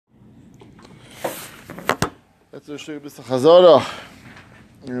Let's do Shug B'Sach Hazara.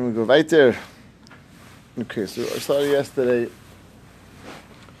 And we go right there. Okay, so I started yesterday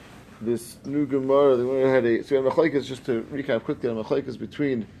this new Gemara. The Gemara had so we have Machlokes, just to recap quickly, Machlokes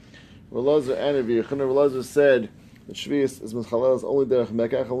between Elazar and Rabbi Yochanan. Elazar said that Shvius is Menchalel is only Derech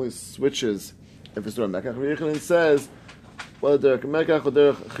Mekach, only switches if it's Derech Mekach. Rabbi Yochanan says whether Derech Mekach or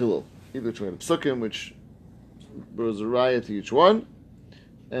Derech Chilul. Either between Psukim, which was a raya to each one,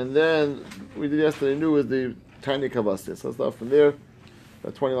 and then we did yesterday knew with the tiny kavastis. So let's start from there,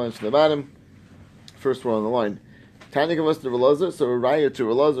 about 20 lines from the bottom. First one on the line. Tiny kavastis of Elazar, so a raya to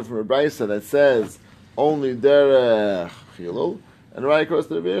Elazar from a brisa that says only derech chilul, and a raya across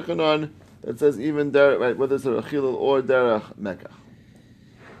to Rabbi Yochanan that says even derech, right, whether it's a chilul or derech mekach.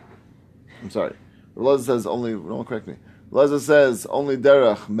 I'm sorry. Elazar says only, don't correct me. Elazar says only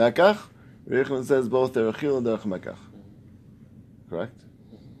derech mekach. Rabbi Yochanan says both derech chilul and derech mekach. Correct?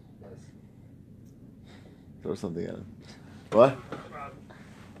 Throw something at him. What?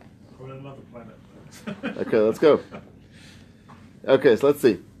 Okay, let's go. Okay, so let's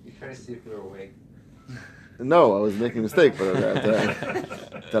see. You trying to see if you're awake? No, I was making a mistake, but then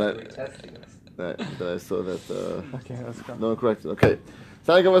I saw that. Okay, let's go. No one corrected. Okay.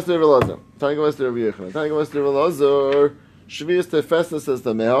 Tani Gavas to Rabbi Elazar. Tani Gavas to Rabbi Yochanan. Tani Gavas to Rabbi Elazar. Shvius tefesna says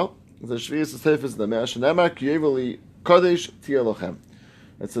the meha. The Shvius tefes the meha. Shenamar kiyeveli kodesh tia lochem.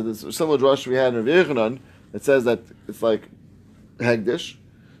 And so this similar drush we had in Rabbi Yochanan. It says that it's like Hegdish.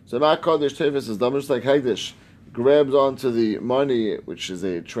 So Ma Kodesh Tefes is dumb, just like Hegdish grabs onto the money, which is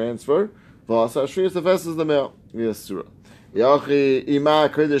a transfer. V'asa Shvius Tefes is the male via Surah. Yachi Ima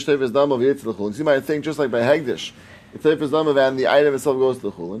Kodesh Tefes Dam of Yitzchak Chulin. You might think just like by Hegdish, it's Tefes Dam of and the item itself goes to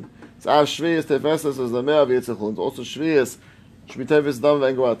the Chulin. So Av Shvius Tefes is the male via Yitzchak Chulin. Also Shvius Shvi Tefes Dam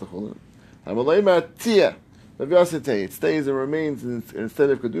and go out the Chulin. And Malayma Tia. It stays and remains instead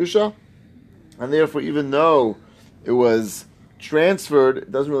of Kedusha. And therefore, even though it was transferred,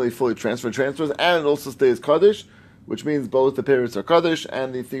 it doesn't really fully transfers, and it also stays Kaddish, which means both the periods are Kaddish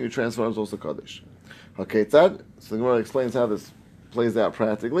and the thing you transfer is also Kaddish. Okay, Tzad. So the Gemara explains how this plays out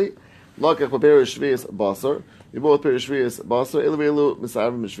practically. Lakach Paperish Shvius Basar. You both Paperish Shvius Basar. Elevelu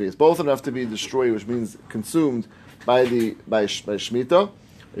Misavim Shvius. Both enough to be destroyed, which means consumed by Shemitah.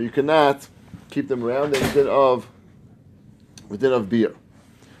 You cannot keep them around instead of beer.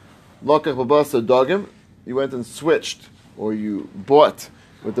 Lokach b'basa dogim, you went and switched, or you bought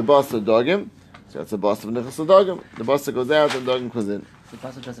with the basa dogim. So that's a basa of nichas dogim. The basa goes out and dogim goes in. The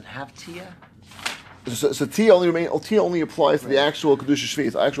basa doesn't have tia. So tia only applies to the actual kedusha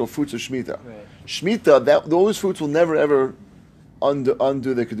shvius, actual fruits of shmita. Right. Shmita, those fruits will never ever undo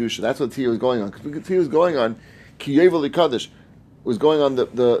the kedusha. That's what tia was going on. Because tia was going on kiyeveli kaddish, was going on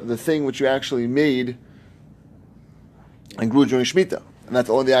the thing which you actually made and grew during shmita. And that's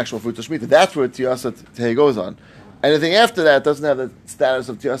only the actual fruits of Shemitah. That's where Tiyasat Tehei goes on. Anything after that doesn't have the status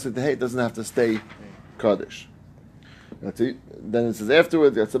of Tiyasat Tehei, doesn't have to stay Kaddish. Then it says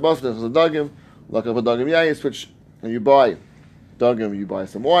afterwards, that's a basar, that's a dagim, lakach b'dagim yayin, switch, and you buy dagim, you buy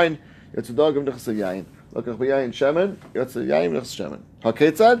some wine, it's a dagim, nechas yayin. Lakach b'yayin shemen, it's a yayin, nechas shemen.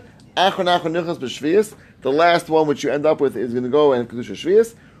 HaKetzad, achon nechas b'shvius, the last one which you end up with is going to go and Kedusha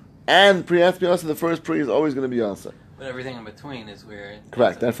Shvius, and pre-Yasa B'Yasa, the first pre is always going to be Yasa. But everything in between is where...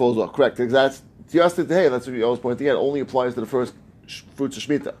 Correct, that falls off. Correct, that's Tiyasat Tehei, that's what you always pointing at, only applies to the first fruits of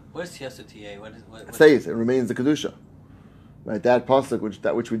Shemitah. What is Tiyasat Tehei? It stays, it remains the Kedusha. Right, that pasuk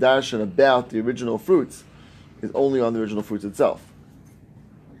which we darshan about the original fruits is only on the original fruits itself.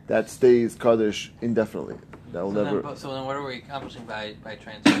 That stays Kaddish indefinitely. That will never... So then what are we accomplishing by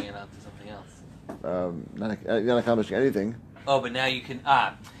transferring it onto something else? You're not accomplishing anything. Oh, but now you can...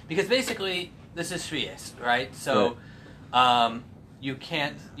 because basically, this is Shvius, right? So... Right. You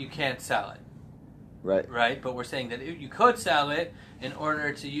can't sell it, right? But we're saying that you could sell it in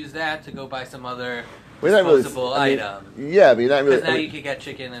order to use that to go buy some other Well, disposable item. Yeah, but you're not really. Because now you could get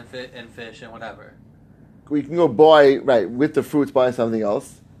chicken and fish and whatever. We can go buy with the fruits, buy something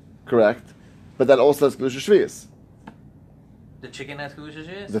else, correct? But that also has kedusha shvius. The chicken has kedusha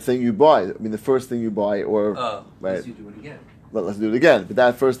shvius? The thing you buy, the first thing you buy, or right? Let's do it again. But let's do it again. But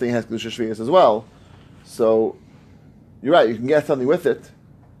that first thing has kedusha shvius as well. So. You're right, you can get something with it.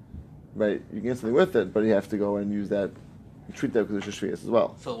 Right, you can get something with it, but you have to go and use that, treat that with Kedusha Shvius as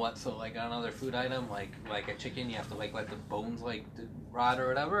well. So what, like another food item, like a chicken, you have to let the bones rot or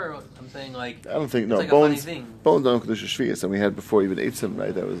whatever? Or I'm saying I don't think, no, like bones don't Kedusha Shvius, and we had before even ate some,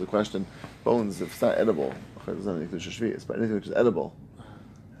 right, that was the question. Bones, if it's not edible, it's not Kedusha Shvius, but anything which is edible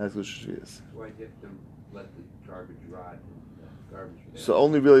has Kedusha Shvius. Why do you have to let the garbage rot in the garbage? So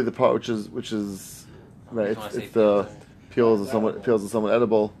only really the part which is right, it's the... peels are somewhat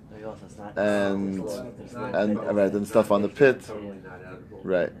edible. then stuff on the pit. Totally not edible.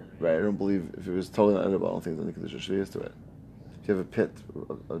 Right. I don't believe if it was totally not edible, I don't think there's any Kedusha Shvius to it. If you have a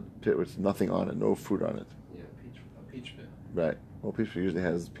pit with nothing on it, no fruit on it. Yeah, A peach pit. Right. Well, peach pit usually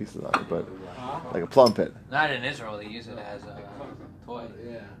has pieces on it, but like a plum pit. Not in Israel. They use it as a toy.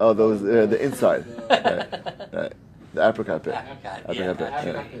 Yeah. Oh, those the inside. Right. The apricot pit. Apricot, Apricot yeah. pit.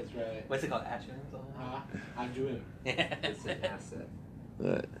 Apricot pits, right. What's it called? Ashwins? Anjuim. It's an asset.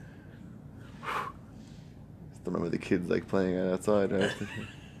 Right. Still remember the kids like playing outside, right?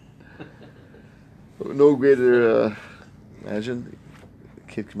 No greater. Imagine the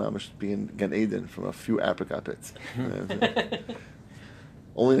kid come out must be in Gan Eden from a few apricot pits.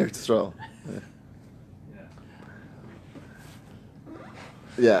 Only next to Israel.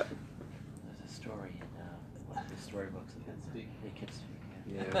 Yeah. There's a story in one of the storybooks of kids speak.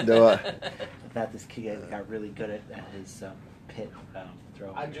 Yeah. No, About this kid that got really good at his pit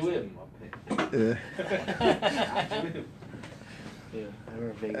throwing. Anjuim. yeah. Yeah, I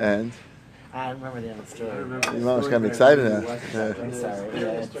remember vaguely. And I don't remember the end of the story. I remember your mom's got me excited now. I'm sorry.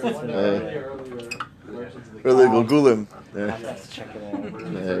 Yeah, it's Earlier versions of the Really Gulgulim. I'll Yeah. have to check it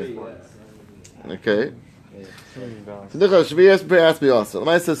out. Okay. Yeah. So Nicholas, Shvius Pri asked me also. The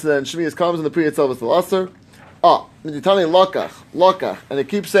Maisa says then Shvius comes in the Pri itself as the Lasser. You tell me lokach, and it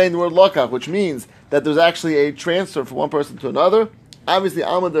keeps saying the word lokach, which means that there's actually a transfer from one person to another. Obviously,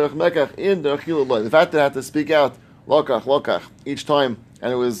 Amad derech mekach in derech chilul. The fact that I had to speak out lokach each time,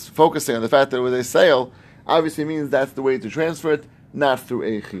 and it was focusing on the fact that it was a sale, obviously means that's the way to transfer it, not through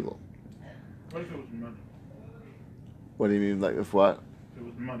a chilul. What if it was money? What do you mean, like if what? If it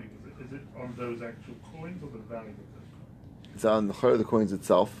was money, is it on those actual coins or the value of those coins? It's on the coins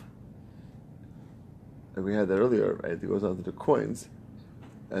itself. And we had that earlier, right? It goes onto the coins,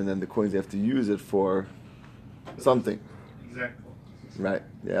 and then the coins you have to use it for something, Exactly. right?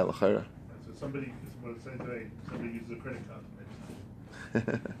 Yeah, l'chara. So somebody, what it said today, somebody uses a credit card to make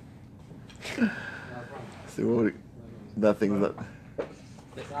something. So what? Nothing.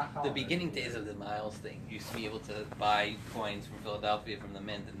 The beginning days of the miles thing, you used to be able to buy coins from Philadelphia from the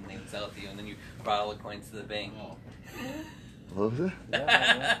mint, and they would sell it to you, and then you brought all the coins to the bank. What was it?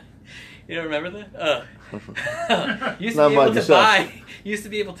 You don't remember that? Used Not to be much, able to yourself. buy. Used to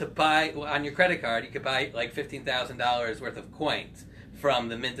be able to buy on your credit card. You could buy like $15,000 worth of coins from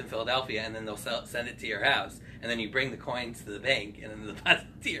the mint in Philadelphia, and then they'll send it to your house, and then you bring the coins to the bank, and then deposit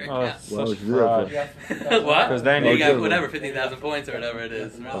it to your account. Why would you do that for? What? 'Cause then you you got do. whatever 15,000 points or whatever it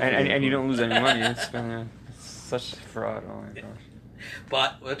is. And you don't lose any money. It's such fraud. Oh my gosh.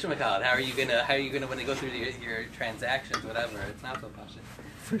 But whatchamacallit, how are you gonna when they go through your transactions, whatever? It's not so much.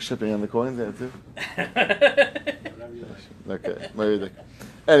 Free shipping on the coins there too. Whatever you like. Okay, maybe.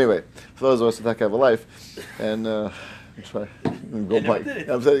 Anyway, for those of us that have a life, and try and go I never Mike. did it.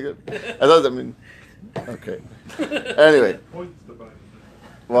 I'm saying good. I mean, okay. Anyway, Points to buy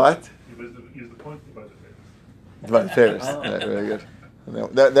the what? use the points to buy the things. Divide fairs. Right, very good. And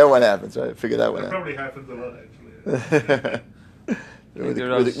then what happens, right? Figure that one That out. probably happens a lot, actually. where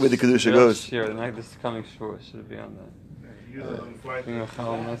the Kedusha goes. Here, the night this coming short should be on that. Use it on the flight. Being a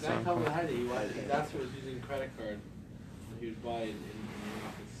chal, that's That on. Talmud Heidi, that's what he was using a credit card when he would buy in the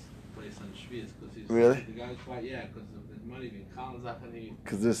office place on Shvius. Really? The guy was quite, because of his money being Kalazach, and he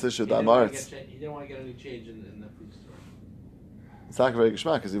Because this issue, he the didn't wanna Amaretz. get he didn't want to get any change in the food store. It's not very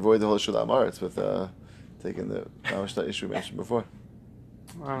geschmack because you avoid the whole issue of the Amaretz with taking the issue we mentioned before.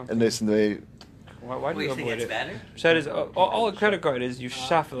 Wow. And this and the Why do Wait, you you think avoid it's it? better? Shad is all a credit card is you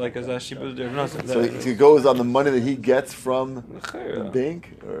shop it like as a shibud or so it goes on the money that he gets from the nothing.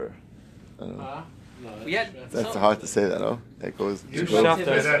 bank, or I don't know. No, We had That's So- hard to say that, no? It goes. You It shop goes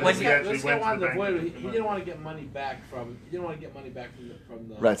there. that When he you- actually This guy went to wanted the to avoid bank. it. He didn't want to get money back from. He didn't want to get money back from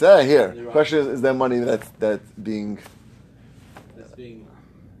the. right. So here, question is there money that's being That's being.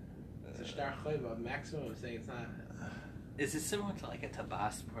 It's a star chayva, maximum. I'm saying it's not. Is it similar to like a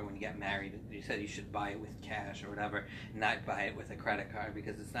tabas where when you get married, you said you should buy it with cash or whatever, not buy it with a credit card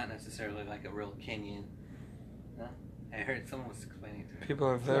because it's not necessarily like a real Kenyan. No? I heard someone was explaining it to me. People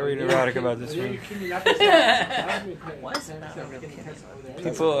are very neurotic about this You're one. kidding, not the same. Why is it not a real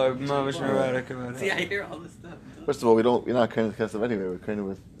People are mamish neurotic about See, I it. hear all this stuff. First of all, we're not kind of kesef anyway. We're kind of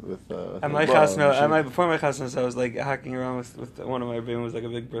with. At my chasna, before my chasnas, I was like hacking around with one of my brain was like a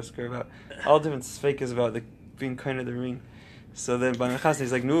big brisker about all different fakes about the being kind of the ring. So then by my chasna,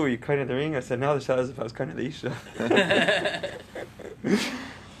 he's like, "No, you kind of the ring." I said, "Now the shot is if I was kind of the isha."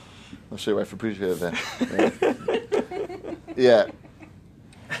 I'm sure your wife appreciated that. Yeah.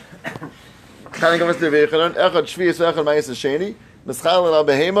 Kann ich was dir wegen? Echad Shvius, echad Ma'is Sheni. Mischal la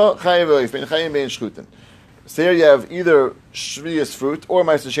behema, chayev oif, ben chayim ben shchuten. So here you have either shvius fruit or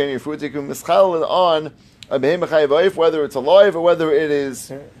ma'aser sheni fruit. You can mischal on a behemah chayav oif, whether it's alive or whether it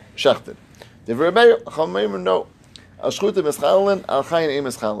is shechted. The Rebbe Chachamim no. Al shchuta mischalin, al chayin ein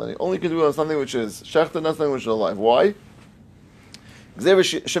mischalin. You only can do it on something which is shechted, not something which is alive. Why?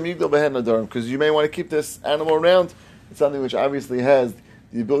 Because you may want to keep this animal around. It's something which obviously has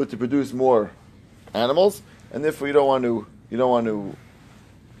the ability to produce more animals, and therefore you don't want to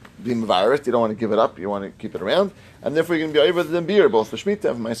be mevaret. You don't want to give it up. You want to keep it around, and therefore you're going to be over the beer, both for shmita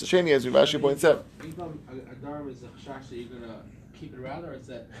and for ma'aser sheni, as Rashi points out. A darm is a chash that you're going to keep it around, or is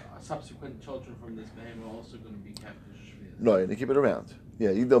that subsequent children from this behemoth are also going to be kept as shmita? No, you're going to keep it around. Yeah,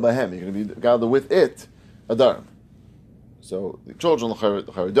 Yigdal Bahem. You're going to be gathered with it a darm. So the children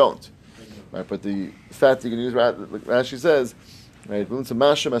don't, right? But the fat you can use, like Rashi says, right?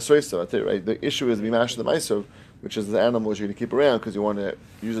 Right. The issue is to be mashed the meiser, which is the animal which you're going to keep around because you want to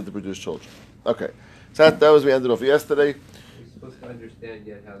use it to produce children. Okay, so that was we ended off yesterday. Are you supposed to understand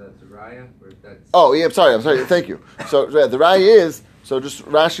yet how that's a raya, or that's? Oh yeah, I'm sorry. Thank you. So the raya is just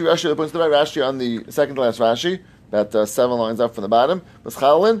Rashi points to the Rashi on the second to last Rashi, that 7 lines up from the bottom.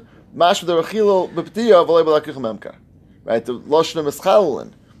 Mischalin mash the rechilul b'ptiya v'lei b'lakich memkar. Right, the lashon of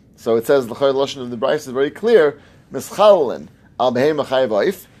mischalin. So it says the lashon of the Bryce is very clear. Mischalin al behemah chayav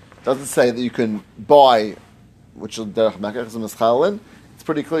oif doesn't say that you can buy, which is derech mekach is mischalin. It's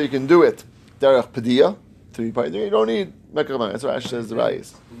pretty clear you can do it derech pediya. You don't need mekach mekach. That's what Rashi says the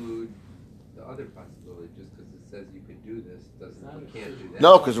Bryce. Exclude the other possibility. Just because it says you could do this doesn't you can't do that.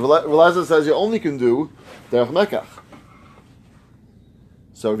 No, because Relazar says you only can do derech mekach.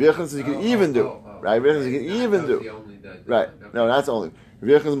 So Rav Yechon says you can even do. Right, Rav Yechon says you can even do. Right. No, that's only.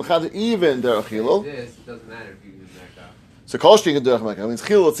 Rav Yechon is mechad even derech chilul. This doesn't matter if you use mekach. So kolshti can do derech mekach. I mean,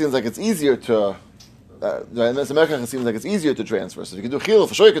 chilul it seems like it's easier to. And this mekach it seems like it's easier to transfer. So if you can do chilul,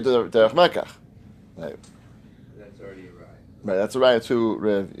 for sure you can do derech mekach. Right. That's already a raya. Right. That's a raya to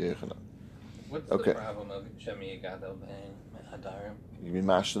Rav Yechon. What's Okay. the problem of Shemi Yigado Ben Hadarim? You mean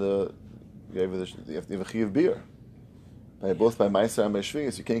mash the. You have a chiv beer. Both by meiser and by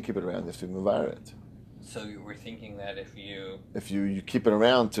shvius, you can't keep it around. You have to mevar it. So you were thinking that if you keep it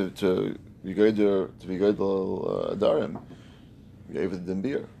around to be good to be good darim, you gave it the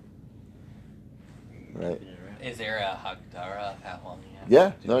beer, right? is there a hagdara of how long you have? Yeah,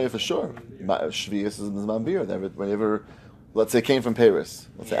 to do no, it? yeah, for sure. Shvius is man beer. Whenever, let's say, it came from Paris,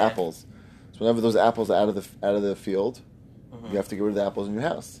 let's say Yeah. apples. So whenever those apples are out of the field, Mhm. you have to get rid of the apples in your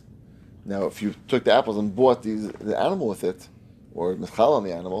house. Now, if you took the apples and bought the animal with it, or mischal on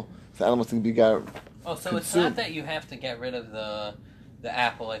the animal can be got. Oh, so it's consumed. not that you have to get rid of the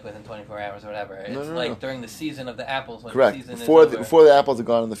apple like within 24 hours or whatever. It's No, like no. during the season of the apples. When Correct. The season Before is over. before the apples are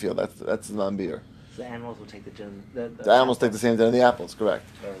gone in the field, that's non beer. The animals will take the gin. The animals take the same day in the apples, correct?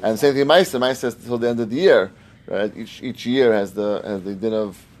 And the same thing, Meiser. Meiser says until the end of the year, right? Each year has the din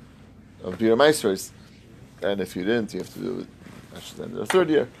of beer Meisers, and if you didn't, you have to do it. Actually, the end of the third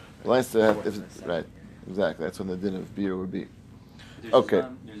year. Meiser, right? Exactly. That's when the din of beer would be. There's Okay.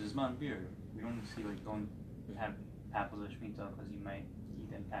 There's this man beer. We don't see like going to have apples or shmita because you might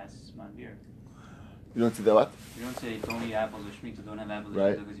eat them past man beer. You don't see that what? You don't say don't eat apples or shmita, don't have apples or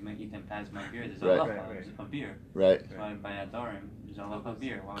Right. shmita because you might eat them past man beer. There's a Right. lot Right. of beer. Right. That's why by Adarim, there's a lot of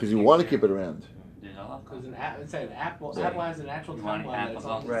beer. Why would Because you want to beer? keep it around. There's a lot. Because it's an apple. Right. Apple has a natural You want timeline. apples That's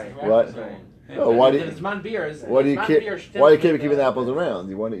all. Right. What? Hey, Oh, why do you- It's man beer. Is Why do you man keep? beer Why do you still- keep keeping the apples around?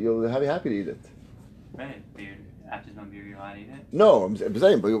 You'll be happy to eat it. Right. Beer. After man beer, you want to eat it. No, I'm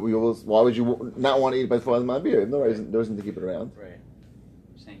saying, but why would you not want to eat it before the man beer? No reason to keep it around. Right.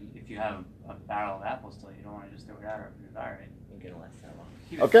 I'm saying if you have a barrel of apples still, you don't want to just throw it out or put it out, right? Ain't gonna last that long.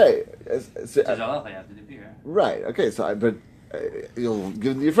 Keep it. Okay. There's a lot after the beer. Right. Okay. So, but you'll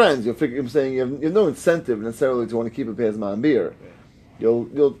give it to your friends. You'll figure. I'm saying you have no incentive necessarily to want to keep it past man beer. You'll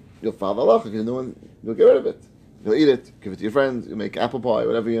follow Allah. You'll get rid of it. You'll eat it. Give it to your friends. You'll make apple pie,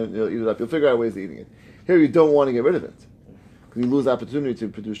 whatever. You'll eat it up. You'll figure out ways of eating it. Here, you don't want to get rid of it because you lose the opportunity to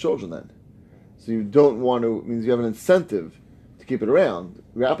produce children. Then, so you don't want to. It means you have an incentive to keep it around.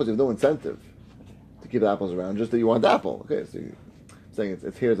 Your apples you have no incentive to keep the apples around. Just that you want the apple. Okay. So you're saying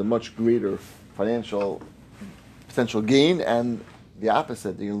it's here's a much greater financial potential gain, and the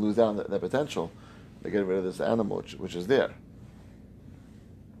opposite, you're going to lose out on that potential to get rid of this animal, which is there.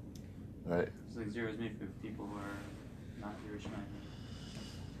 Right? It's like zero is made for people who are not Jewish men.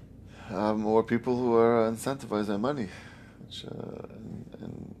 Or people who are incentivized by money. Which,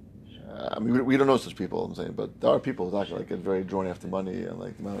 I mean, we don't know such people, I'm saying, but there are people who actually get very drawn after money and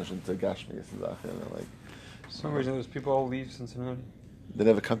like manage into Gashmi and like. For some reason, those people all leave Cincinnati. They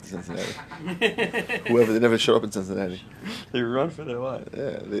never come to Cincinnati. Whoever, they never show up in Cincinnati. They run for their life.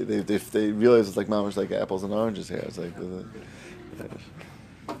 Yeah, they realize it's like mama's like apples and oranges here. It's like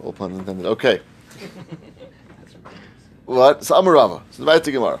all pun intended. Okay. What? So Amarava. So the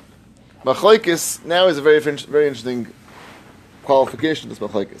Vayta Gemara. Machlokes now is a very interesting qualification. This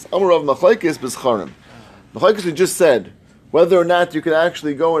Machlokes. Amarav Machlokes b'scharim. Machlokes we just said whether or not you could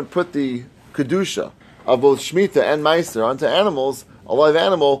actually go and put the kedusha of both shmita and meiser onto animals, a live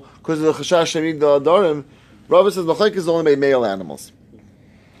animal, because of the chashash shemigdal adarim. Rava says Machlokes only made male animals.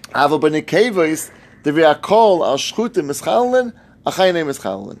 Aval b'nekevos devia kol al shchutim mischalin achayne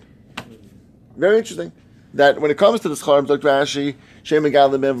mischalin. Very interesting. That when it comes to the scharim, Dr. Rashi, Shem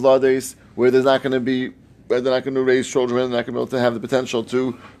Megalim Ben Vlades, where they're not going to raise children, they're not going to be able to have the potential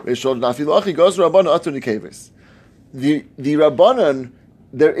to raise children. Afilachi goes to Rabbanan Atu Nikevis. The Rabbanan,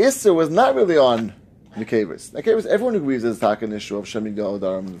 their Issa was not really on Nikevis. Nikevis, everyone agrees is a an issue of Shem Megalim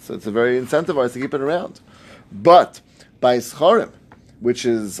Darim. So it's a very incentivized to keep it around. But by scharim, which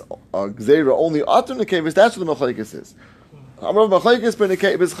is Gzeira only Atu Nikevis, that's what the Machlokes is. Amrav Machlokes ben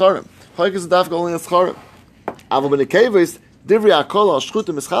Nikevis scharim. Machlokes is dafka only a scharim. Aval b'nekevos divrei akol al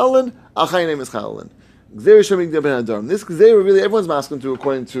shchutim mischalin achayne mischalin. Gzeira shemig ben adarim. This gzeira really everyone's masking to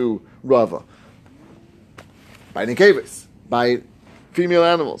according to Rava. By nekevos, by female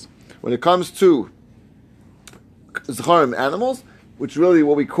animals. When it comes to zacharim animals, which really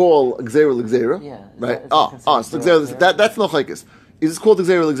what we call gzeira l'gzeira, Yeah. right? So gzeira, that's Machlokes. Is this called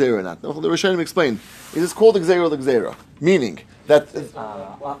gzeira l'gzeira or not? The Rishonim explain. Is this called gzeira l'gzeira? Meaning that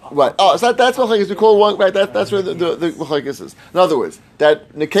right. So that's Machlokes. We call one right. That's where the Machlokes is. In other words,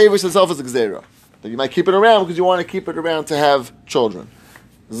 that nekevos itself is a gzeira. That you might keep it around because you want to keep it around to have children.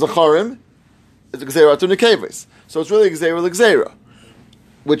 Zacharim is a gzeira to nekevos. So it's really a gzeira l'gzeira,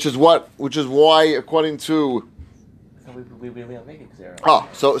 which is why according to So we don't make it zero.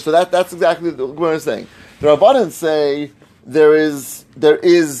 so that's exactly what I'm saying. The Rabbanan say there is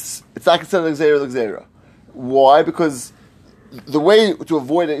it's not considered gzeira l'gzeira. Why? Because the way to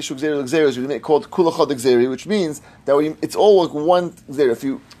avoid an issue of gzeira l'gzeira is you make it called kula chad gzeira, which means that it's all like one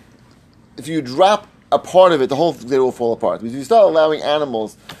gzeira. If you drop a part of it, the whole gzeira will fall apart. Because if you start allowing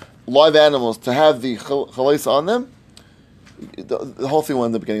live animals, to have the chalais on them, the whole thing will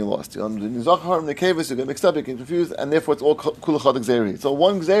end up getting lost. The Zachar and the Nekevos, you get mixed up, you get confused, and therefore it's all kula chad gzeira. So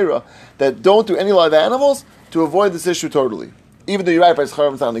one gzeira that don't do any live animals to avoid this issue totally. Even though you're right by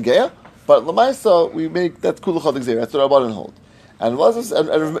Zachar it's not Negeah, but Lamaisa, we make that kula chad gzeira. That's what Rabbanan hold. And what is this? You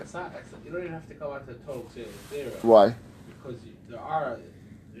don't even have to go out to total zero. Why? Because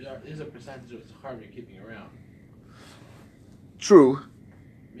there is a percentage of Zachar you're keeping around. True.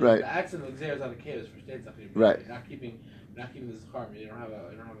 Right. The accident of Xer is on the case for states. Right. You're not keeping the Zachar. You don't have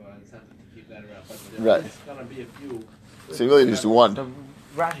an incentive to keep that around. But Right. It's going to be a few. So you really just do one. So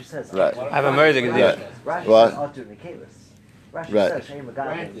Rashi says. Right. I have a murder Right. Rashi What? says Atu Nekevos. Rashi Right. says Shem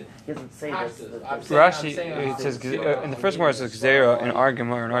Megalim. He doesn't say this. Rashi, it says in the first word it says Gzeira in our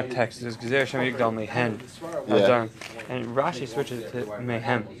Gemara in our text. It says Gzeira Shem Yigdal Mehen. Yeah. And Rashi switches it to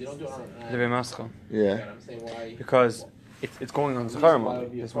Mehem. The Remaschal. Yeah. Because it's going on Zacharim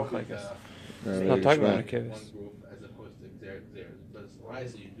only. It's more like this. It's not talking about Nekevos.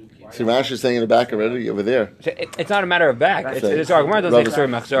 See, Rashi is saying in the back already over there. It's not a matter of back. It's our Gemara doesn't make story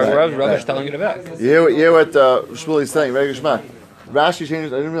machzor. Rubbish telling you to back. You hear what Shmuel is saying, very geschmack. Rashi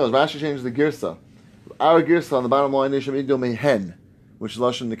changed, I didn't realize, Rashi changed the girsa. Our girsa on the bottom line is Shem Yigdal Mehen, which is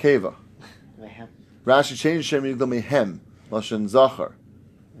Lashon Nekeva. Rashi changed Shem Yigdal Mehem, Lashon Zachar.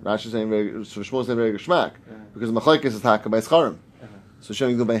 Rashi is saying, so Shmuel is saying very geschmack, because the Machlokes is Taka by Scharim. So Shem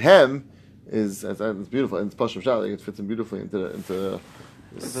Yigdal Mehem is, it's beautiful, and it's Pashim Shah, it fits in beautifully into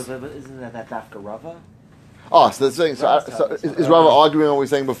But isn't that Dafka Rava? so that's saying. So is Rava arguing what we were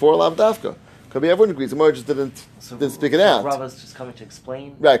saying before? Lav Dafka. Could be everyone agrees. The Gemara just didn't speak it out. Rava's just coming to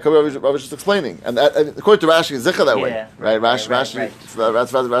explain. Right. Could be Rava's just explaining, and according to Rashi, it's Zicha that way. Yeah. Right. Rashi. Right.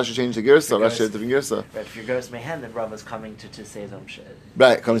 That's why Rashi changed the girsa. Rashi had different girsa. Right, if you're Gers Mehen, then Rava's coming to say some shit.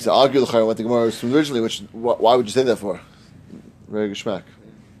 Right. Coming to argue what the Gemara was from originally. Which why would you say that for? Very geschmack.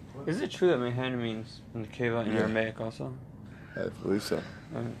 Is it true that Mehen means Nekeva in Aramaic also? I believe so.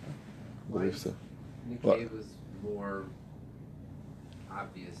 I believe so. Nikkei was more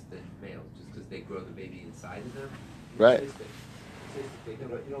obvious than males, just because they grow the baby inside of them. Right. You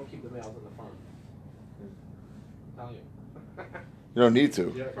don't keep the males on the farm. I'm telling you. You don't need to.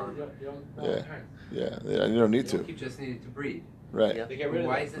 You don't Yeah. You don't need to. You just need it to breed. Right. Yeah. They get rid of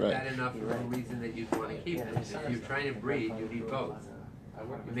Why it. isn't that enough of a reason that you'd want to keep them? If you're trying to breed, you need both.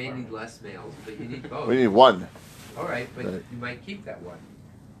 You may need less males, but you need both. We need one. All right, but Right. you might keep that one.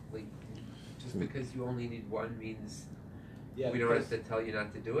 Like, just because you only need one means We don't have to tell you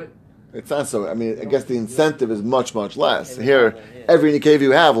not to do it. It's not so. I mean, I guess the incentive is much, much less. Here, every nikah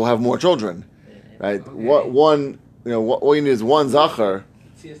you have will have more children, right? Okay. One, all you need is one zachar.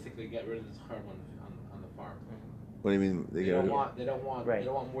 Statistically, get rid of the zachar on the farm. What do you mean? They don't want Right. they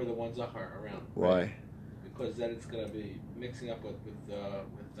don't want more than one zachar around. Why? Because then it's gonna be mixing up with the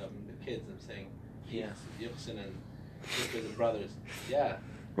kids and saying Yeah. Yuchsin and sisters and brothers. Yeah,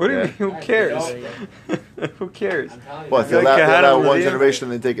 What do you Yeah. mean? Who Right, cares? Yeah. Who cares? I'm telling you. What? They Like allow, a they hat allow on one the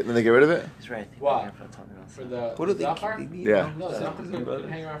generation and they take it, then they get rid of it. He's right. What? For For the What do they zachar? keep? Yeah. No, zachar Sisters and can brothers.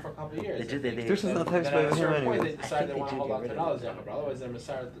 hang around for a couple of years. They do. They There's Then not taxed at by a him certain point, anyway. they decide they think want to they hold do on to get another rid of zachar, but otherwise they're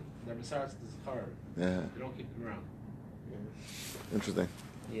Messiah to the zachar. Yeah. They don't keep them around. Interesting.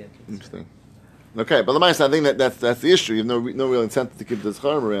 Yeah. Interesting. Okay, but I think that's the issue. You have no real incentive to keep the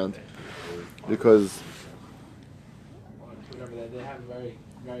zcharim around because Whatever they have very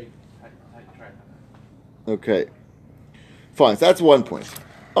tight track on that. okay, fine. So that's one point.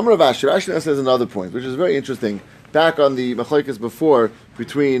 Amar Rav Ashi. Rashi now says another point, which is very interesting. Back on the machlokes before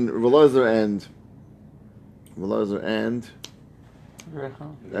between Rav Elazar and Rabbi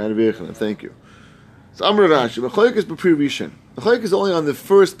Yochanan. Thank you. So Amar Rav Ashi. Machlokes b'pri rishon. Machlokes is only on the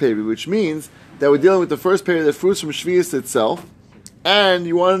first period, which means that we're dealing with the first period that fruits from Shvius itself, and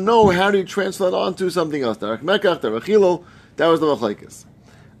you want to know how do you transfer that onto something else. Darach Mekach, Darach Hillel, that was the Machlokes.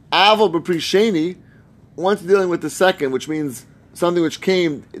 Aval b'pri sheni, once dealing with the second, which means something which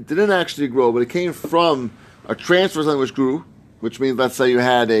came, it didn't actually grow, but it came from a transfer of something which grew, which means, let's say you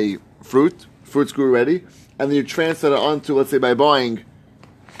had a fruits grew already, and then you transferred it onto, let's say, by buying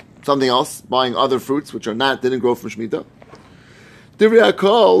something else, buying other fruits which didn't grow from Shemitah. Divrei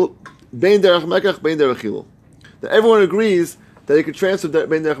HaKol, bein derech mekach, bein derech hillel. That everyone agrees that you can transfer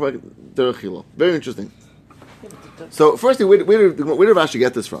bein derech mekach, derech hillel. Very interesting. So, firstly, where did Rashi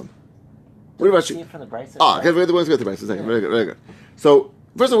get this from? Where did Rashi? From the Bryce. Okay, we're the ones who get the price. A second. Very good, very good. So,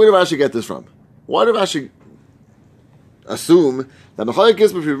 first of all, where did Rashi get this from? Why did Rashi assume that Mechalek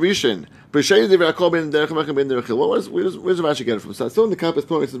is b'pri rishon, b'shei divrei HaKol bein derech mekach, bein derech hillel? Where does Rashi get it from? So, still in the Kappas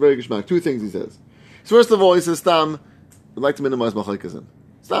point, it's a very good shmak. Two things he says. So, first of all, he says, Stam, we'd like to minimize Machlekes.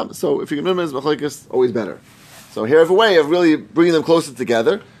 So if you can minimize Machlekes, always better. So here we have a way of really bringing them closer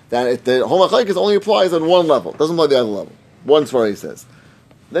together, that the whole Machlekes only applies on one level, doesn't apply the other level. One story he says.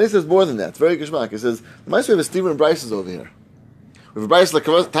 Then he says more than that. It's very gishmak. He says, we have a Stephen and Bryces over here. We have a Bryce like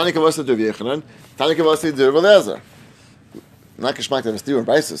Tani Kavasa to Rav Yochanan, Tani Kavasa to Rav Elazar. Not gishmak to have a Stephen and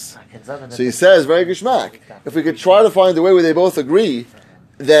Bryces. So he says, very gishmak. If we could try to find a way where they both agree,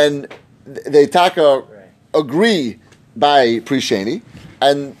 then they agree by Prisheni,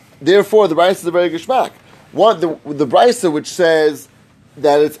 and therefore the Brisa is a very geshmak. The Brisa which says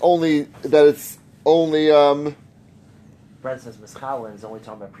that it's only Brad says Mischalin is only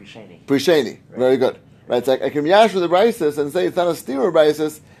talking about Prisheni. Prisheni. Right. Very good. Right. It's like I can yash with the Brisa and say it's not a steamer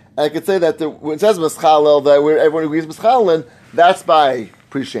Brisa, and I could say that when it says Mischalel that where everyone agrees Mischalin, that's by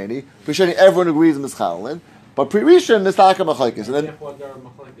Prisheni. Prisheni everyone agrees Mischalin, but Pre-Rishon is Taka Machlekes, and then what?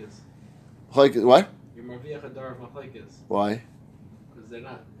 You're Marviach a dar of Machlekes. Why? Because they're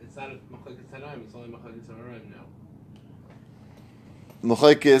not. It's not a Machlekes Tanaim. It's only Machlekes Amoraim now.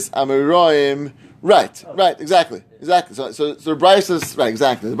 Machlekes Amoraim. Right, exactly. So Bryce is right,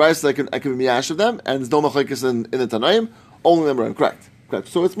 exactly. The Bryce I can be miyash of them, and there's no Machlekes in the Tanaim, only the Amoraim. Correct.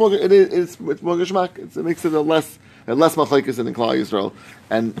 So it's more it's more geshmak. It makes it a less Machlekes than in Klal Yisrael,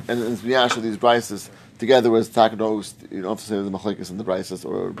 and it's miyash of these Bryces together with Takados. You don't have to say the Machlekes and the Bryces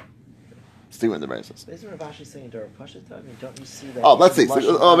or Steve in the Bryces. Isn't Rav Ashi saying Dor Pashita? I mean, don't you see that? Oh, let's see. Let's see.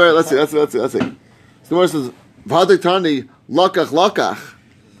 So the word says V'haditani lakach.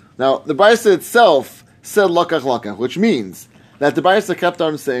 Now the Brisa itself said lakach, which means that the Brisa kept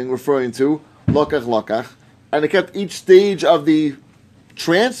on referring to lakach, and it kept each stage of the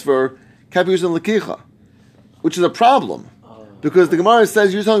transfer kept using lakicha, which is a problem because the Gemara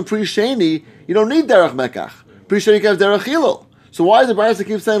says you're telling Prisheni you don't need derech mekach. Prisheni you have derech hillel. So why does the Brisa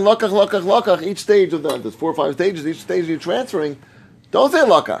keep saying lakach each stage of there's 4 or 5 stages, each stage you're transferring? Don't say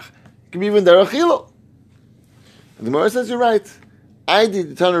lakach. It can be even derech hillel. And the Gemara says you're right. I did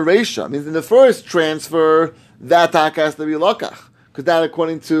the ton of Reisha. Means in the first transfer, that taka has to be lakach. Because that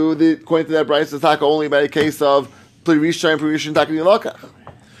according to that Brisa is taka only by a case of Pri Rishon and Pri Rishon taka be lakach.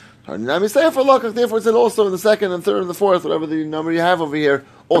 Now say for lakach, therefore it's also in the second and third and the fourth, whatever the number you have over here,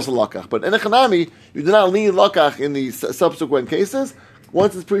 also lakach. But in a chanami, you do not need lakach in the subsequent cases.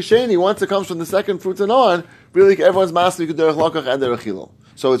 Once it's pre-sheni, once it comes from the second fruits and on, really everyone's master you could derech lakach and derech hillel.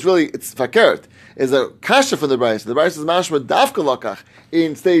 So it's fakert. Is a kasha from the Brisa. The Brisa is mashma dafka lakach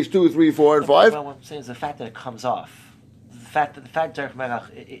in stage 2, 3, 4, and 5. Well, what I'm saying is the fact that it comes off. The fact derech mekach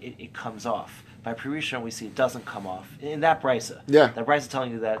it comes off. By pre-rishon we see it doesn't come off in that brisa. Yeah. That brisa is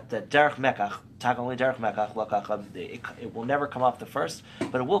telling you that derech mekach, tak only derech mekach, lakach, it will never come off the first,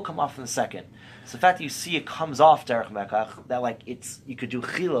 but it will come off in the second. So the fact that you see it comes off derech mekach, that like you could do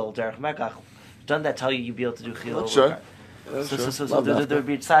chilul derech mekach. Doesn't that tell you you'd be able to do chilul? Sure. So there would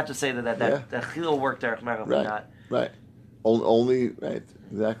be sad to say that chilul work derech mekach, but not right. Only right.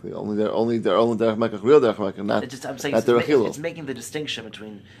 Exactly. Only derech mekach, real derech mekach, not. I'm saying it's making the distinction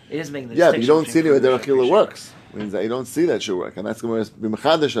between. It is making the yeah, distinction. but you don't see anywhere derech chilul works. It means that you don't see that should work, and that's going to be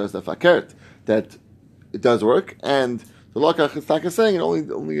mechadish as the fakert that it does work, and the lokach is like saying it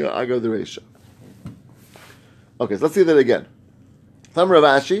only I go the reisha. Okay, so let's see that again. Tam Rav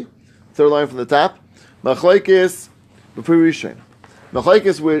Ashi, third line from the top. Machlokes b'pirishin.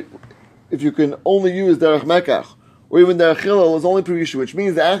 Machlokes if you can only use derech mekach. Or even the achilal is only perishu, which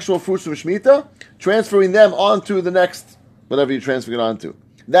means the actual fruits from Shemitah, transferring them onto the next, whatever you transfer it onto.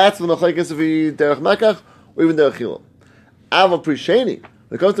 That's the machlekes of the derech mekach, or even the achilal. Ava prisheni,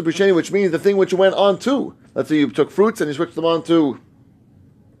 when it comes to prisheni, which means the thing which you went onto. Let's say you took fruits and you switched them onto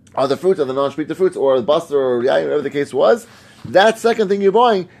other fruits, other non-Shemitah fruits, or the buster, or yayin, whatever the case was. That second thing you're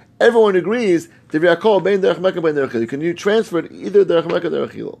buying, everyone agrees, you can transfer it either derech mekach or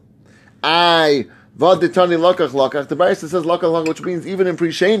derech achilal. Vaditani lakach lakach. The Brisa says lakach lakach, which means even in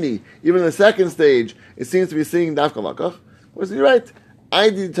pre-sheni, even in the second stage, it seems to be saying dafka lakach. Whereas you're right. I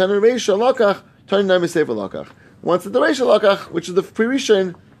did taner reisha lakach, taner nami sefer lakach. Once it's the reisha lakach, which is the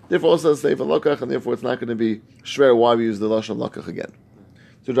pre-rishon, therefore also sefer lakach, and therefore it's not going to be shver why we use the lashon lakach again.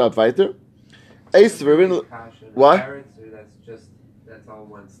 So drop weiter. Why? That's all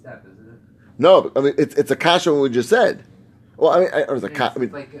one step, isn't it? No, I mean it's a kasha when we just said. Well, I mean,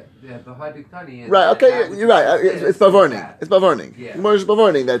 like the Haditani. Right. Okay, you're right. It's bavarning. It's bavarning. Yeah. More is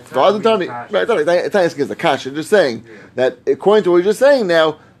bavarning. That Haditani. Right. It's not asking the kasha. It's just saying that according to what you're just saying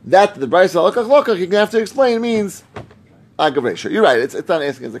now, that the Brisa lokach lokach you're gonna have to explain means agavresha. You're right. It's not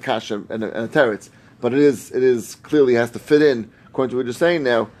asking as a kasha and a teretz, but it is clearly has to fit in according to what you're saying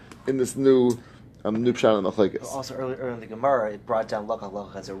now in this new pshat and machlekes. Also, earlier in the Gemara, it brought down lakach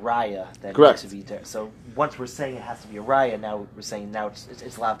lakach as a raya that Correct. needs to be there. So once we're saying it has to be a raya, now we're saying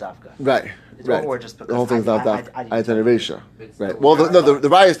it's lav dafka. Right. Right. Or just because the whole thing's not dafka. I tell you, right. Well, Well, the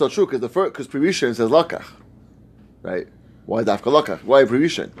raya is still true because pre-rishon says lakach. Right. Why dafka lakach? Why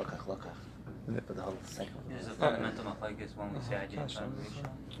pre-rishon? Lakach lakach. But the whole second. There's a fundamental machlekes when we say idea and foundation.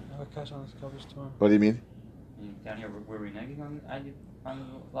 What do you mean? Down here, we're reneging on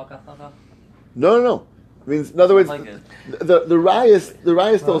lakach lakach. No. It means, in other words, the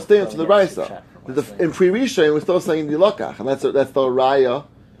raya still stands for the Brisa. In pre-rishon, we're still saying the lokach, and that's the raya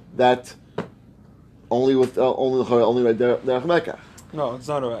that only derech mekach. No, it's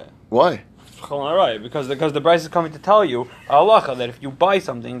not a raya. Why? It's not a raya because the Brisa is coming to tell you halacha that if you buy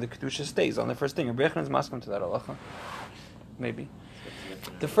something, the kedusha stays on the first thing. Rabbi Yochanan is maskim to that halacha. Maybe.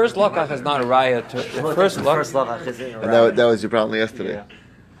 The first lakach is not a raya. The first lakach is in a And raya. that was your problem yesterday. Yeah.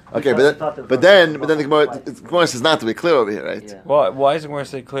 Okay, but then the Gemara says not to be clear over here, right? Yeah. Why is the Gemara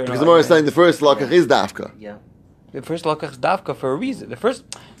say clear? Because the Gemara is saying the first lakach is dafka. Yeah. The first lakach is dafka for a reason. The first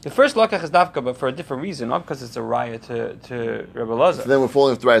lakach is dafka, but for a different reason, not because it's a raya to Rebbe Lazar. So then we're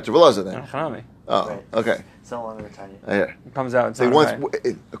falling off the raya to Rebbe Lazar then. And Hanami. Oh, Right. okay. It's no longer a tanya. I hear. It comes out and So says once,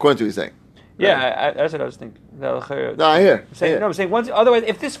 according to what you're saying. yeah, that's what I was thinking. No, I hear. I'm saying once. Otherwise,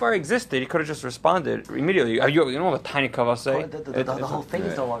 if this far existed, he could have just responded immediately. You know what tiny kavah say? Well, the whole thing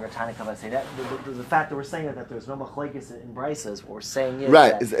is no longer tanya kavah say that. The fact that we're saying that there's no machlekes in Brisas, what we're saying is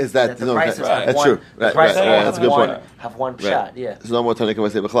Right, that, is that the no, Brisas right. have That's one, true. Right, the right, Brisas right, that's a good point. have one Right. shot. Yeah. There's no more Tani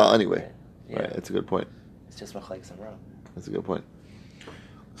Kavah say B'chlal anyway. Yeah. Right, that's a good point. It's just machlekes and wrong. That's a good point.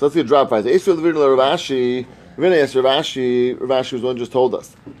 So let's get drop price. Esrei Levin Rav Ashi. Rav Ashi was one just told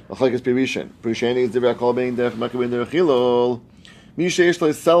us. Machlekes Pirishin. Pirishani is Divrei Kol Bein Derech Mekah Bein Derech Hilol. Mi sheish lo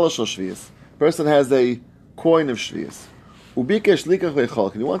yisel shel shvius. Person has a coin of shvius. Ubikesh likach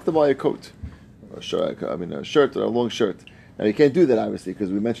veichol. And he wants to buy a coat, or a shirt. A shirt or a long shirt. Now you can't do that obviously because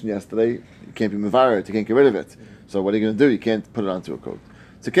we mentioned yesterday you can't be mevaret. You can't get rid of it. So what are you going to do? You can't put it onto a coat.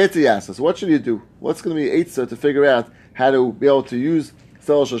 So Ketzi asks us, what should you do? What's going to be eitzah to figure out how to be able to use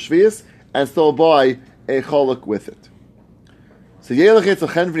sel shel shvius and still buy a cholok with it? So Yelech a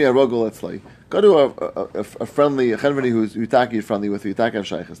chenveni arogol etzlai. Go to a friendly, a chenveni who's Yutaki is friendly with, Yutaki have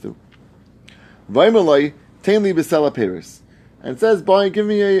shaykhs too. Vaymelai tainli b'sela peris, and says, "Buy, give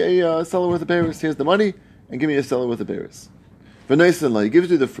me a seller with a peris. Here's the money, and give me a seller with a peris." V'neisenlai, he gives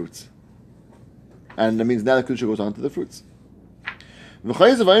you the fruits, and that means now the kedusha goes on to the fruits.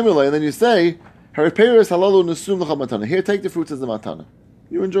 V'chayis vaymelai, and then you say, "Her peris halalu nesum l'chal matana." Here, take the fruits as the matana.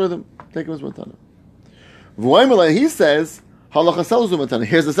 You enjoy them. Take them as matana. V'oimele, he says, halacha seller zu matana.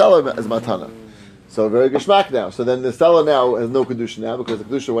 Here's the seller as matana. So very geschmack now. So then the seller now has no kedusha now because the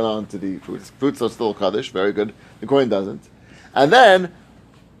kedusha went on to the fruits. Fruits are still kaddish, very good. The coin doesn't. And then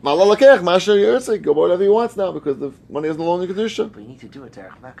malalakech masher yirtzig, go whatever he wants now because the money is no longer kedusha. But you need to do it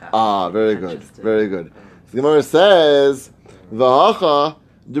derech mekach. Ah, very Not good, just, very good. So the Gemara says, v'hacha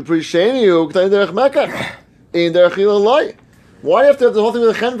deprecianiu k'tay derech mekach in derech ilalai. Why do you have to have the whole thing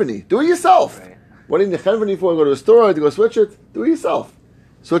with a chenveni? Do it yourself. Right. What do you need the chenveni for? Go to a store to go switch it. Do it yourself.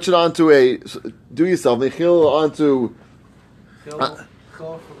 Switch it onto do yourself. Mechil onto. Chil for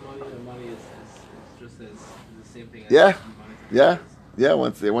money, the money is just as the same thing. As Yeah. money. Yeah.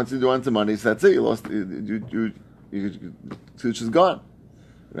 Once you do onto money, so that's it. You lost. You switch is gone,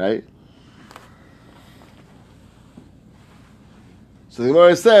 right? So the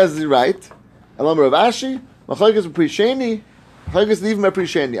Gemara says, you're right. Elam Rav Ashi, Machlokes Prisheni, Machlokes even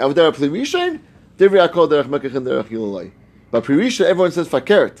Prisheni. Avdar Plirishain, Divri Akol Derech Mekach and Derech Hilalai. But Pririsha, everyone says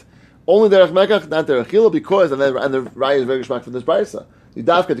Fakert. Only Derech Mekach, not Derech Hilal, because, and the Raya is very geschmack from this Brisa. You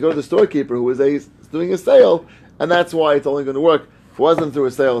dafka to go to the storekeeper who is doing a sale, and that's why it's only going to work. If it wasn't through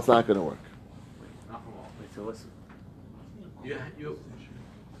a sale, it's not going to work. Wait, so what's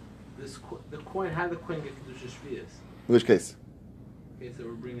The coin, how the coin get kedusha shvius? In which case? Okay, so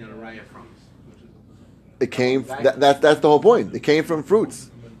we're bringing a raya from. It came, that's the whole point. It came from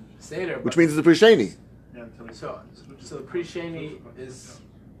fruits, Seder, which means it's a Prisheni. Yeah, until we- So the pre-sheni is,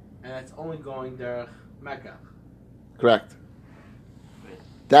 and that's only going derech Mecca. Correct.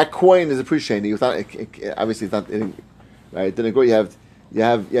 That coin is a Prisheni. Without obviously it's not right. It didn't go. You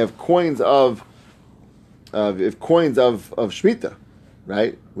have coins of Shemitah,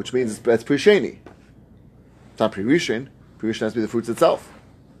 right? Which means that's Prisheni. It's not Pre-Rishon. Pre-Rishon has to be the fruits itself.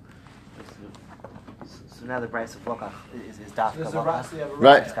 so now the price of lokach is dafka There's a lokach. ras- you have a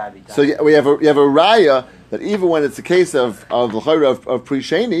Right. It's gotta be So dafka. we have a raya that even when it's a case of l'chayra of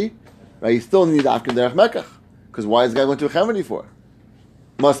Pre-Sheni, right, you still need Afkin Derech Mekach. Because why is the guy going to a Chemini for?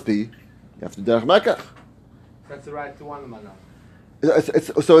 Must be, you have to Derech Mekach. That's the right to one of them. It's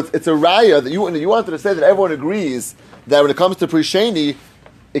a raya that you wanted to say that everyone agrees that when it comes to Pre-Sheni,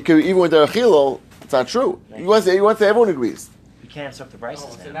 it could even with Derech Hilal, it's not true. You want to say everyone agrees. You can't instruct the prices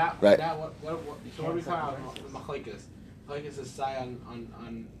Oh, so now. now, Right. now so what do we call the machlekes? Machlekes is say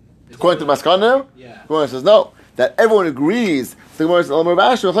on. According to Maskana now, Yeah. Gemara says no, that everyone agrees. So Gemara says, Amar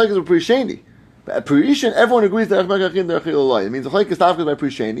Basher, Machlekes is Pre-Sheni. But at Pre-Rishon, everyone agrees that Derech Mekach in Derech Hilal. It means the Machlekes Tafka by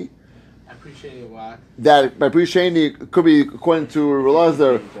Pre-Sheni. I appreciate what. That by Pre-Sheni could be according to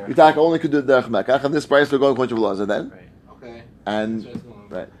Relazar, Yitak only could do the Derech Mekach, and this price we're going according to Relazar then. Right. Okay. And That's what it's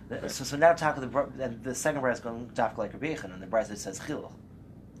going on. right, So now talk the second price is going to talk like Rabbi Yechon, and the price that says chilul.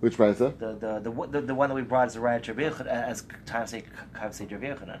 which price? Huh? The one that we brought is the right Rabbi Yechon as time say Rabbi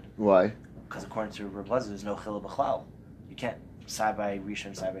Yechon, Why? because according to Rabbi Lazar, there's no chilul b'chlal. You can't side by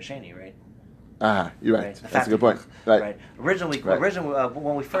Rishon, side by Sheni, right? You're right. Right. The That's fact a good that- point. Right. Originally, Right.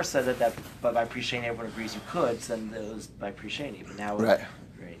 when we first said that but by pre-Sheni everyone agrees you could, so then it was by pre-Sheni. But now, Right.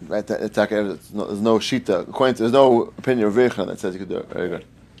 right. Right. There's no shita. According to, there's no opinion of Reichon that says you could do it. Very good.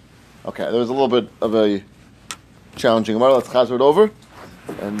 Okay, there was a little bit of a challenging Gemara. Let's chazor it over,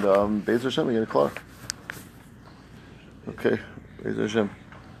 and Be'ez Hashem, we get a clear. Okay, Be'ez Hashem.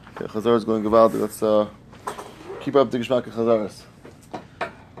 Okay, Chazar is going gewaldig. Let's keep up the Geschmack of Chazaras.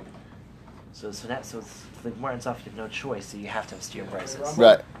 So it's the Gemara and stuff. You have no choice, so you have to have steer prices.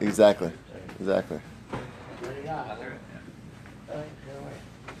 Right. Exactly. Exactly.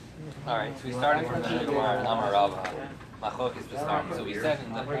 Alright, so we started from the Gemara in Amar Rava. Machlokes was starting. So we said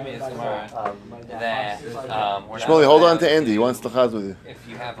in the previous Gemara that we're not Shmuley, hold on allowed to Andy. He wants to chaz with you. If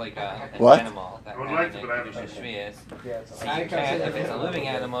you have like an What? animal that I would has like to, a but I haven't Kedusha done Shmiyas, you can't, if it's a living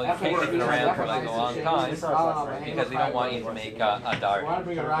animal, you can't keep it around for like a long time because we don't want you to make a Want to dar.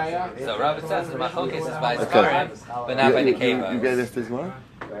 bring a raya? So Rava says that Machlokes is by Okay. Skarim, but not by the You get Keva. this tomorrow?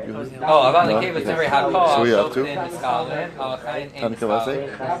 Oh, about the No? Keva, it's Okay. every hot So we have call, to? in the Scotland, in the Scotland.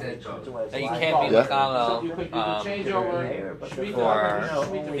 That you can't be Yeah. So you could change over for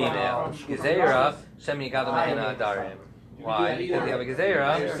female. Gezerah, Shem Yigadam Ena Adarim. Why? Because you have a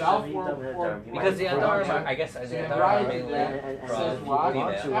Gezerah. yourself or Because the Adarim are, I guess, the Adarim are mainly says from what?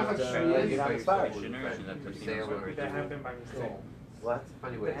 female. What?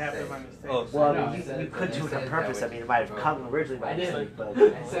 Funny way to say it. Oh, Well, No, I mean, you could do it on purpose. I mean, it might have Oh. come originally by I did. mistake, but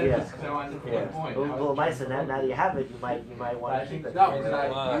I said yeah. this because I wanted to prove Yeah. a point. Well, Maisa, now that you have it, you might want to keep it. No,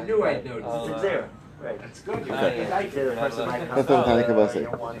 because You knew I'd It's notice. a zero. Right. That's good. Okay. The person might come That's what I'm trying to out, say.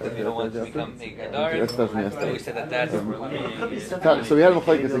 If you don't want to become a gadar, That's not from we yesterday. said that that's So we had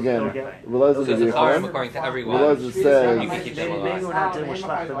Machlekes again. Relazar so and it's haram Yochanan. according to everyone. Relazar says You can keep them Maybe alive. we're not doing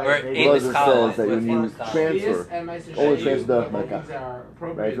Shlach the Or next day. eight Relazar is says that when you Kala. transfer, only transfer the Mekach.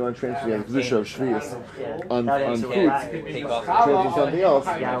 Right? If you want to transfer the position of Shvius on foods, Take off. transferring something else,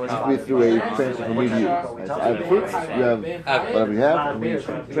 it has to be through a transfer from you. Right? So I have the fruits, you have whatever you have, and we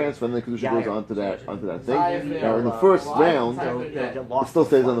transfer, and the Kedusha goes onto that thing. Now in the first round, it still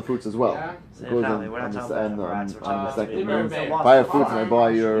stays on the fruits as well. It goes on the second round. If I have fruits and I buy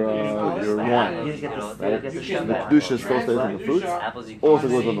your wine, right? The Kedusha still stays on the fruits, also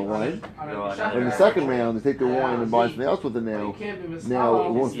goes on the wine. In the second round, they take the wine and buy something else with it now. Now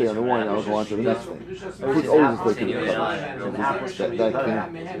it won't stay on the wine, I'll go on to the next thing. The fruits always stay Kedusha.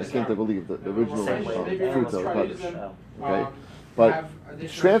 I can't believe the original fruits are Kaddish. Okay? But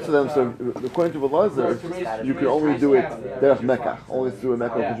transfer them, so according to Elazar, you can only do it derech Mekach, only through a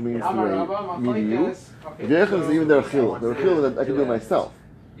Mekach, which means through a mediu. Derech is even derech Chila. Derech Chila that I can do it myself.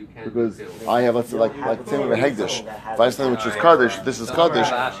 Because I have, let's say, like the same with a Hegdish. If I have something which is Kaddish, this is Kaddish,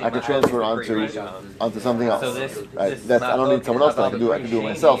 I can transfer onto something else. Right? That's, I don't need someone else. I can do it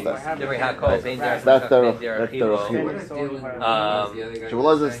myself. That's derech Chila. So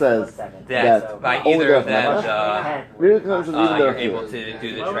Elazar says that by only either of derech them, Mekach, you're able to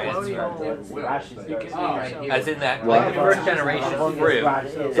do the transfer. As in that, like the first generation fruit.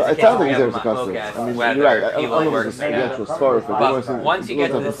 So it sounds like there's a custom. I mean, you're right. I don't know if the actual story, but once you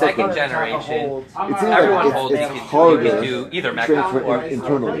get to the second generation, everyone holds you can do either transfer Mekach or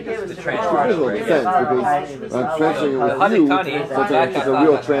internally. the It transfer. makes sense because I'm transferring it with you, so it's a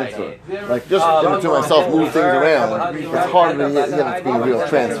real transfer. Like just to myself, move things around. It's hard to yet it's being a real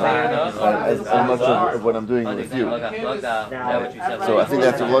transfer as much of what I'm doing with you. So I think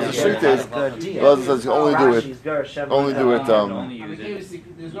that's what Elazar's strict is. Elazar says you only do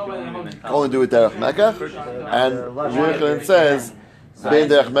it derech Mekach, and Yochanan says bein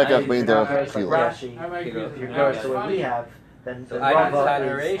derech Mekach, bein derech Chila. If you're going to what we have, then the I Rava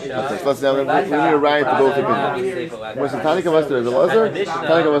need is... Okay, so let's now we need a right to both opinions. What's the Tani Kavas to Elazar?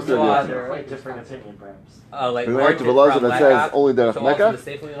 Tani Kavas to Yochanan. Quite different opinion, perhaps. Like We went to Elazar that says only derech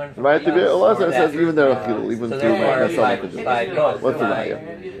Mekach. Right to Elazar that says even derech Chila, even through Mekach. What's the raya?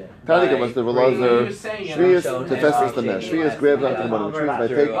 Tani Kavas to Elazar. Shvius tefesses the mesh. Shvius grabs onto the money, which means if I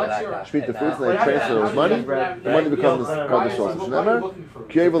take shvit the fruits and I transfer those money, the money becomes Kaddish also. Remember?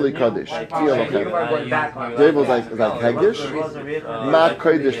 Kieveli Kaddish. Kieveli is like Hegdish. Mat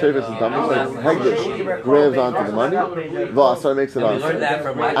Kaddish tefes is dumb. It's like Hegdish grabs onto the money. Vasar makes it also. And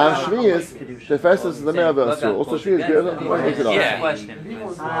Shvius tefesses the mesh. Also Shvius grabs onto the money, makes it also. Yeah. Question. It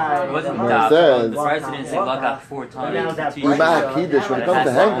wasn't It says, the president said Lakach 4 times. Umak Kiddush, when it comes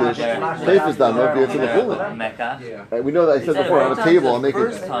to Hegdish, tefes dam, not the Chilin. Mecca. We know that I said before, I have a table, I'm making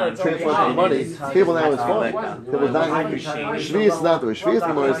First time. transfer of the money. Table now is fine. Table is not. Shvi is not the way. Shvi is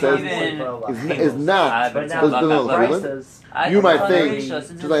Gemara says is not. You might think,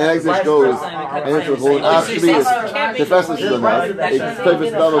 just like Hegdish goes, and into the Chulin, Shvi is tefesses to the mouth. It's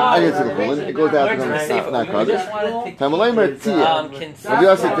tefes dam of into the Chulin. It goes down to the not Kaddish. Tamalaimer Tia. When you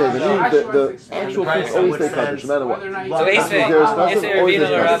ask it, the actual fruits always stay Kaddish, no matter what. So basically,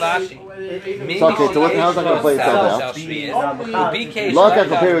 So okay, so how's that going to play itself out? Like I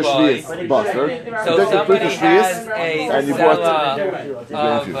compare with Shvius Buster. So You take the fruit somebody of has Shvius, a and you bought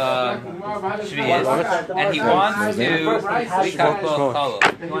Shvius, and he wants to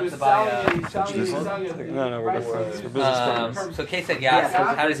he wants to buy No, we're good. For business purposes. so Kay said yes.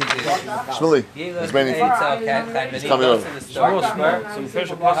 How does he do that? Shmuley, it's raining. He coming goes over. to the store. Some fish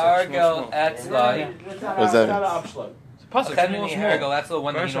are possible. Hargel Etzlai. What's that? Possible. That's the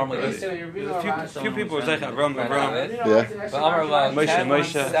one that he normally goes to. Few people are saying Ram. Yeah. But Amar Lo,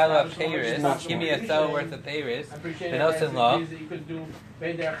 Moshe. sell a Paris, give me a cell worth of Paris, Benosin Law,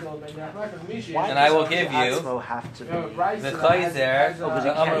 and I will give you the Chayzer,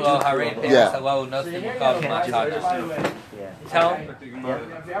 the Amar Lo, Harei Paris, hello, Nosim Mukav, Matach. Tell,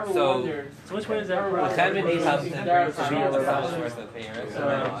 so which one is that? Lechem needs something to bring to the cell worth of Paris.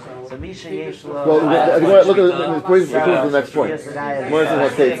 So Misha Yeshlo. Well, look at the next point. More than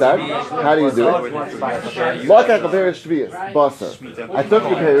what Kate said. How do you do it? Like I compare Shvius Buster. I took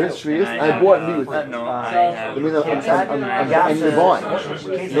your Paris Shvius and I bought me with it. I mean, I'm divine.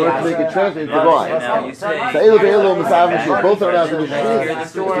 In order to make it translate into divine. So Elo Be'elo Misavim Shvius. Both are allowed to do Shvius.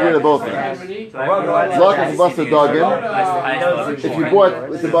 It's to get both of them. Like I Buster dug in. if you bought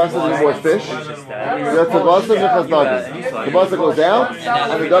the bus and you bought fish, you have to bus and has nuggets. The bus goes out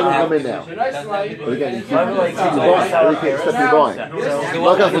and the dog will come in now. But again, you can't step your buying.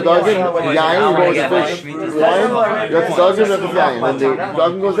 Look out for dog in, yain, you go with the fish, wine, you have to dog in, you have to yain. Then the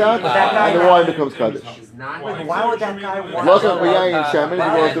dog goes out and the wine becomes kaddish. Why would that guy want Look at the yain and shaman, if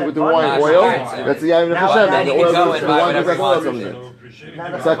you go with the wine oil, that's the yain and the shaman. The oil goes, the wine goes, the oil comes in.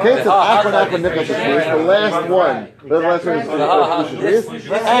 So a case of Akron Nicholas is the last one. The last one is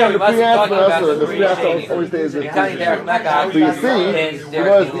and the pre-answer always stays with. So you see,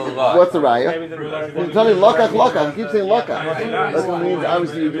 what's the raya? He's telling lokach. He keeps saying lokach. That's what means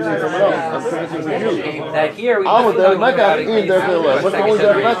obviously you're doing someone else. I'm finishing with you. I'm with Derek Mekach in Derek Mekach. What's the only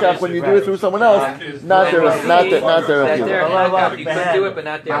Derek Mekach when you do it through someone else? Not their You couldn't do it, but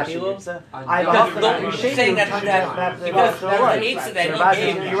not their kilo. You're saying that because the eights that he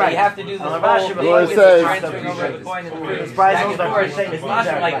gave, you have to do this whole thing with transferring over the coin and the back and forth. It's not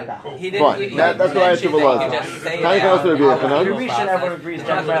like he didn't. That's what I have to believe. Can you go through the Everyone agrees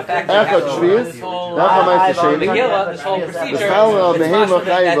that Echad Shvius, Megillah, this whole procedure,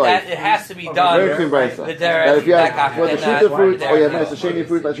 that it has to be done. Very clean brisa. That if you have the shita fruit or you have a sheni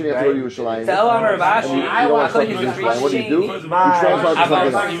fruit, then you have to go to Yerushalayim. Tell Amar Rashi, You don't want to do Yerushalayim. What do? You transfer to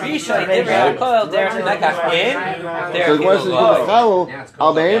something else. Risha, Abraham Koil, Derek Mekach in, So Derek the question is,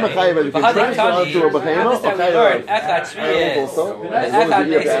 al behema chayiv, you can transfer onto a behema or chayiv. Echad Shvius, Echad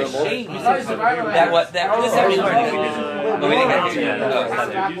that what that this every learning. But we didn't get to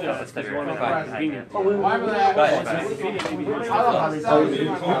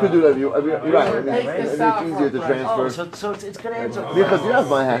You could do that. You're right. I mean, it's easier to transfer. So it's going to answer. Because you have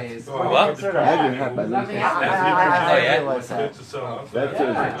my hat. What? I have your hat, by the way. I realize that. That's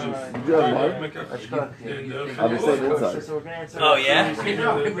it. Did you have mine? I'll be saying inside. So we're going to answer. Oh yeah? I'm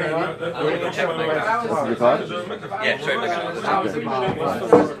gonna go check my This is car. your card? Yeah, check my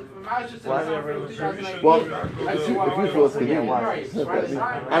car. Well, if you feel it's convenient,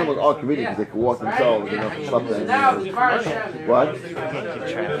 animals are convenient because they can walk themselves, stop them. What?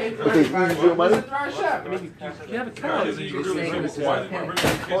 But they use your money? You have a cow.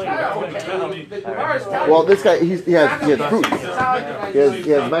 Well, this guy, he has fruit.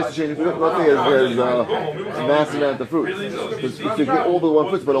 He has nice shady fruit. Let's say he has a massive amount of fruit. So you get all the one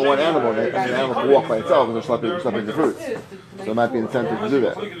fruits, but on one animal, and the animal can walk by itself and they're schlepping the fruits. So it might be an incentive to do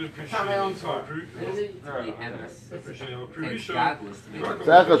that. So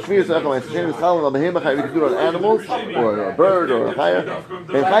Echad Shvius, Echad Ma'aseh is Chalal on behema chayiv. You can do it on animals, or a bird, or a chaya.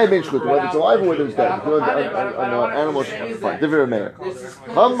 And chayiv ben shchuta, whether it's alive or whether it's dead. You can do it on an animal, fine. Different meir.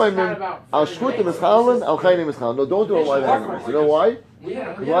 Chal ma'imim al shchutim is Chalal, al chayim is Chalal. No, don't do it on live animals. You know why?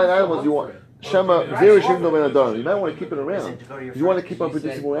 Because live animals you want. Shema very shimdo ben adon. You might want to keep it around. You want to keep on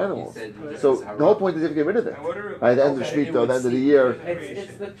producing more animals. So the whole point is you have to get rid of it by the end of Shemitah, or the end of the year,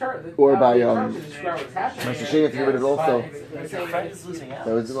 or by Mr. Shane, you have to get rid of it also. His friend is losing out.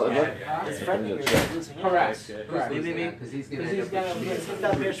 That was His friend is losing out. Correct. Because he's going to end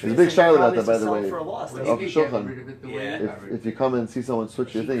up There's a big shout about that, by the way. For a loss. Off the Shulchan. Yeah. If you come and see someone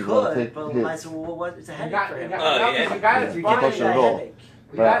switch your thing, you Could, want to take but hits. it's a headache for him. Oh, yeah. It's not question at all.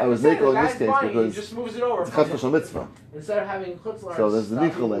 But I was making in this case because just moves it over. it's a chas v'shal mitzvah. Instead of having chutzlars. So there's the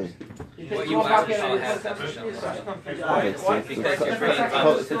nichole. What you want to call has to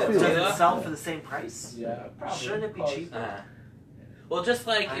Does it sell for the same price? Yeah. Shouldn't it be cheaper? Well, just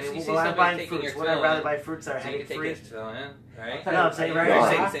like I if mean, you see when I'm somebody buying taking your fruits, would I rather buy tefillin, fruits that are so you headache can take free? his tefillin, right? No, I'm saying right You're now.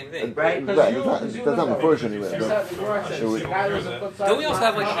 saying the same thing. Right? That's not the first anyway. Don't we also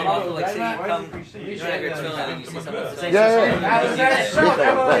have like halacha, like say you come, you have your tefillin and you see someone saying, Yeah.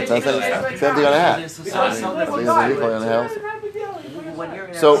 Same thing on a hat. Same thing on a house.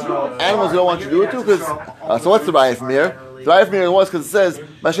 So animals you don't want you to do it to because so what's the raya from here? The raya from here was because it says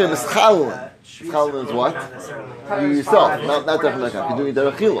Mashiach is chalal. Chalal is what? You yourself, not definitely. You're doing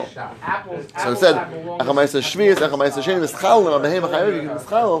derech chilo. So it said Echad Ma'aseh Shvius, Echad Ma'aseh Sheni is chalal on behema chayiv. You can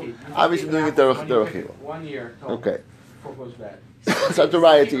chalal. Obviously doing it derech chilo. 1 year. Okay. Before it goes bad. So to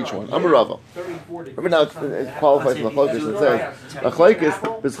raya to each one. I'm a Rava. 30, 40. Remember now it qualifies from the Chalkis and says a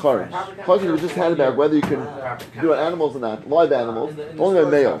Chalkis is charish. Chalkis we just had about whether you can do it on animals or not, live animals, only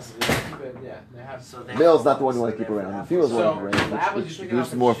on males. Male's not the one you want to keep around. The female's the one you want to keep around, which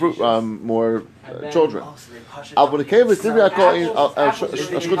produces more fruit, more children. But the cave is typically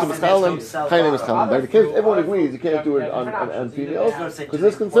everyone agrees you can't do it on females because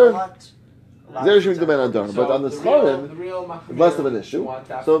there's concern. But on the Scharim, it's less of an issue.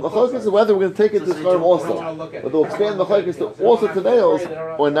 So the Chalkis is whether we're going to take it to Scharim also. But they'll expand the Chalkis to also to males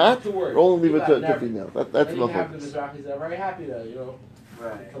or not, or only leave it to females. That's the Chalkis. Very happy to,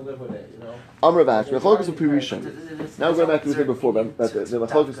 Right. to live with it, you know. Amr Vash, Mechlokas of Pirishim. Now we're going back to what we said before about the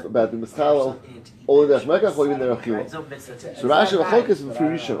Mechlokas about the Mischalo, only the Mekach or even the Achila. So Rashi Mechlokas of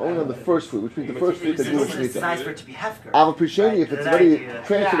Pirishim only on the first fruit, which means the first fruit that you would It's Shemitah. nice for it to be hefker. I'll appreciate if it's already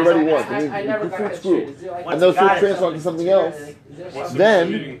transferred already once. I mean, never the got fruits that grew, shit. Is it like- and those fruits transfer onto something else.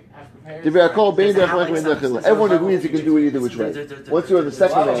 Then everyone agrees you can do it either which way. Once you're in the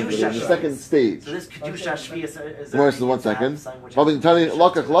second round, in the second stage. So this Kedusha Shvi is More than 1 second. Probably telling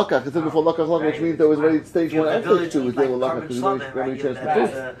Lakach, it said before Lakach, which means there was already stage 1 and stage 2 was dealing with Lakach, because you already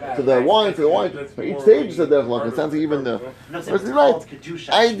transferred fruit. So the wine, for each stage said there Lakach. It sounds like even the person right.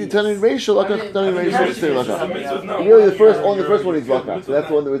 I determine ratio Lakach, determine ratio say Lakach. Really, only the first one is Lakach. So that's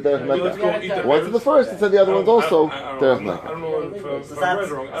the one that was Derech Mekach. Once in the first, it said the other one's also Derech Mekach. I don't know if So I read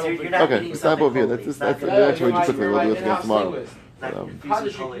wrong. I don't think. Okay, let's stop over here. That's the next one quickly. We'll do it again tomorrow. How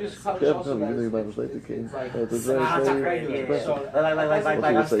did you use Yeah, colors no, also you know that your is- Bible's like the king. Like, It's it's very, not very great, yeah. expressive. So- Like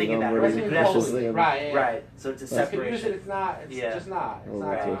I was thinking that. Right. Right. Right, yeah. Right. So it's a So if you use it, separation. it's not. It's Yeah. just not. It's Oh, not.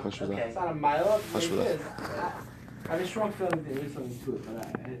 right. A, Okay. it's not a mile. Hush Maybe with it is. I have a strong feeling there is something to it, but I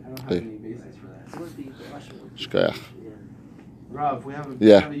don't have Hey. any basis for that. Shkoyach. Rav, we have a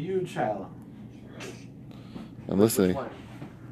Yeah. huge child. I'm listening. Which one?